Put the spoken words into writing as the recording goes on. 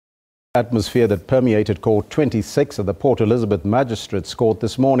Atmosphere that permeated Court 26 at the Port Elizabeth Magistrates Court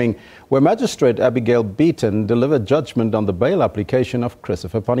this morning, where Magistrate Abigail Beeton delivered judgment on the bail application of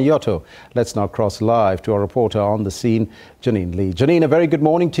Christopher Panayiotou. Let's now cross live to our reporter on the scene, Janine Lee. Janine, a very good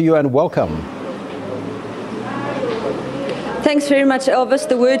morning to you and welcome. Thanks very much, Elvis.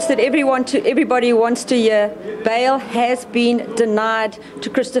 The words that everybody wants to hear. Bail has been denied to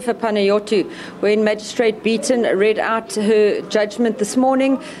Christopher Panayiotou. When Magistrate Beeton read out her judgment this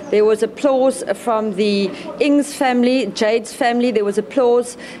morning, there was applause from the Inggs family, Jayde's family. There was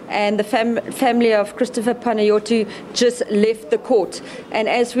applause, and the family of Christopher Panayiotou just left the court. And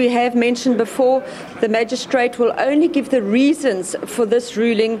as we have mentioned before, the magistrate will only give the reasons for this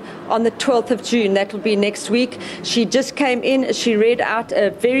ruling on the 12th of June. That will be next week. She just came in. She read out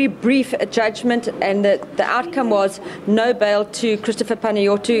a very brief judgment, and the outcome was no bail to Christopher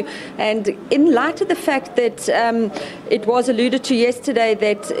Panayiotou. And in light of the fact that it was alluded to yesterday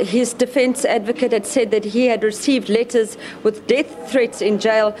that his defence advocate had said that he had received letters with death threats in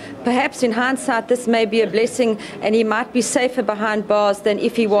jail, perhaps in hindsight this may be a blessing and he might be safer behind bars than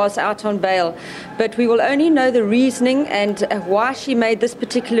if he was out on bail. But we will only know the reasoning and why she made this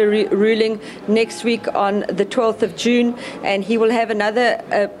particular ruling next week on the 12th of June. And he will have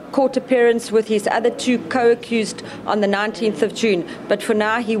another court appearance with his other two co-accused on the 19th of June. But for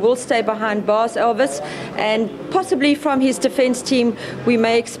now, he will stay behind bars, Elvis, and possibly from his defence team, we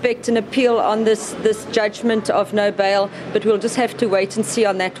may expect an appeal on this judgment of no bail, but we'll just have to wait and see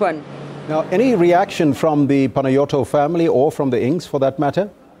on that one. Now, any reaction from the Panayiotou family or from the Inggs for that matter?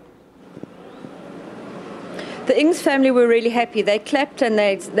 The Inggs family were really happy. They clapped and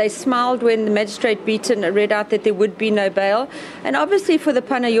they smiled when the Magistrate Beeton read out that there would be no bail. And obviously for the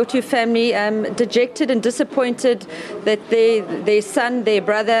Panayiotou family, dejected and disappointed that their son, their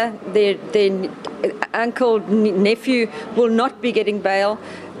brother, their uncle, nephew will not be getting bail.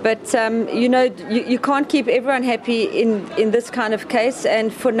 But, you can't keep everyone happy in this kind of case.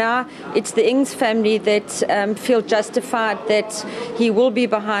 And for now, it's the Inggs family that feel justified that he will be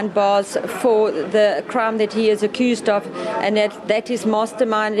behind bars for the crime that he is accused of, and that is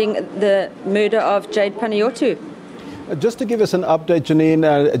masterminding the murder of Jayde Panayiotou. Just to give us an update,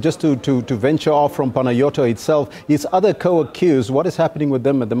 Janine, just to venture off from Panayiotou itself, his other co-accused, what is happening with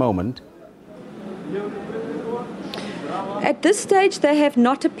them at the moment? At this stage, they have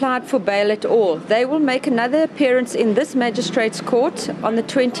not applied for bail at all. They will make another appearance in this magistrate's court on the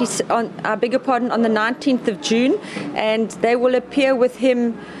 19th of June, and they will appear with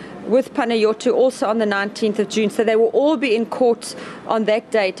Panayiotou also on the 19th of June. So they will all be in court on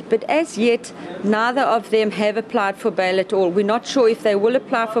that date. But as yet, neither of them have applied for bail at all. We're not sure if they will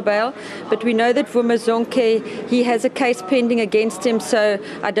apply for bail, but we know that Vumazonke, he has a case pending against him, so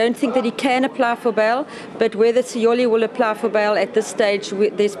I don't think that he can apply for bail. But whether Siyoli will apply for bail at this stage,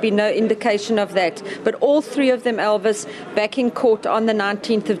 there's been no indication of that. But all three of them, Elvis, back in court on the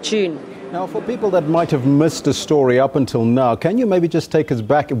 19th of June. Now, for people that might have missed the story up until now, can you maybe just take us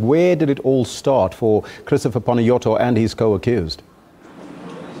back? Where did it all start for Christopher Panayiotou and his co-accused?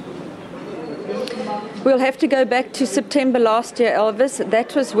 We'll have to go back to September last year, Elvis.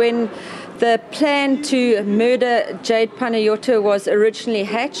 That was when the plan to murder Jayde Panayiotou was originally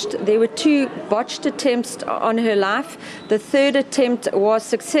hatched. There were two botched attempts on her life. The third attempt was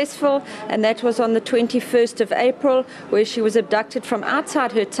successful, and that was on the 21st of April, where she was abducted from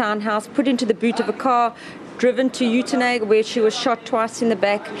outside her townhouse, put into the boot of a car, driven to Uitenhage, where she was shot twice in the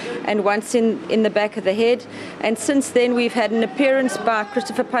back and once in the back of the head. And since then, we've had an appearance by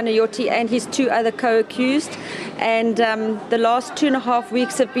Christopher Panayiotou and his two other co-accused. And the last 2.5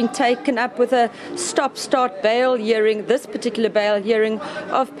 weeks have been taken up with a stop-start bail hearing, this particular bail hearing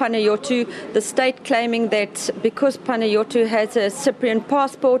of Panayiotou, the state claiming that because Panayiotou has a Cyprian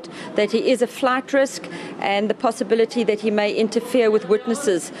passport, that he is a flight risk and the possibility that he may interfere with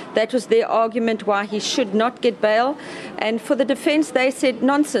witnesses. That was their argument why he should not get bail. And for the defence, they said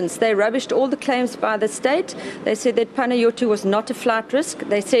nonsense. They rubbished all the claims by the state. They said that Panayiotou was not a flight risk.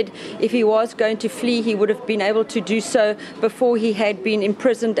 They said if he was going to flee, he would have been able to do so before he had been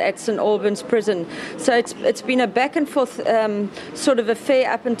imprisoned at St Albans prison. So it's been a back and forth sort of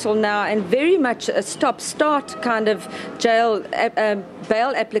affair up until now, and very much a stop-start kind of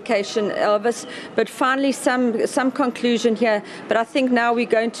bail application, Elvis. But finally some conclusion here. But I think now we're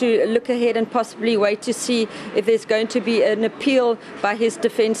going to look ahead and possibly wait to see if there's going to be an appeal by his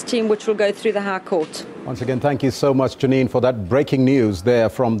defence team, which will go through the High Court. Once again, thank you so much, Janine, for that breaking news there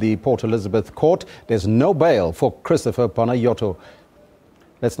from the Port Elizabeth Court. There's no bail for Christopher Panayiotou.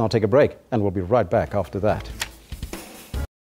 Let's now take a break, and we'll be right back after that.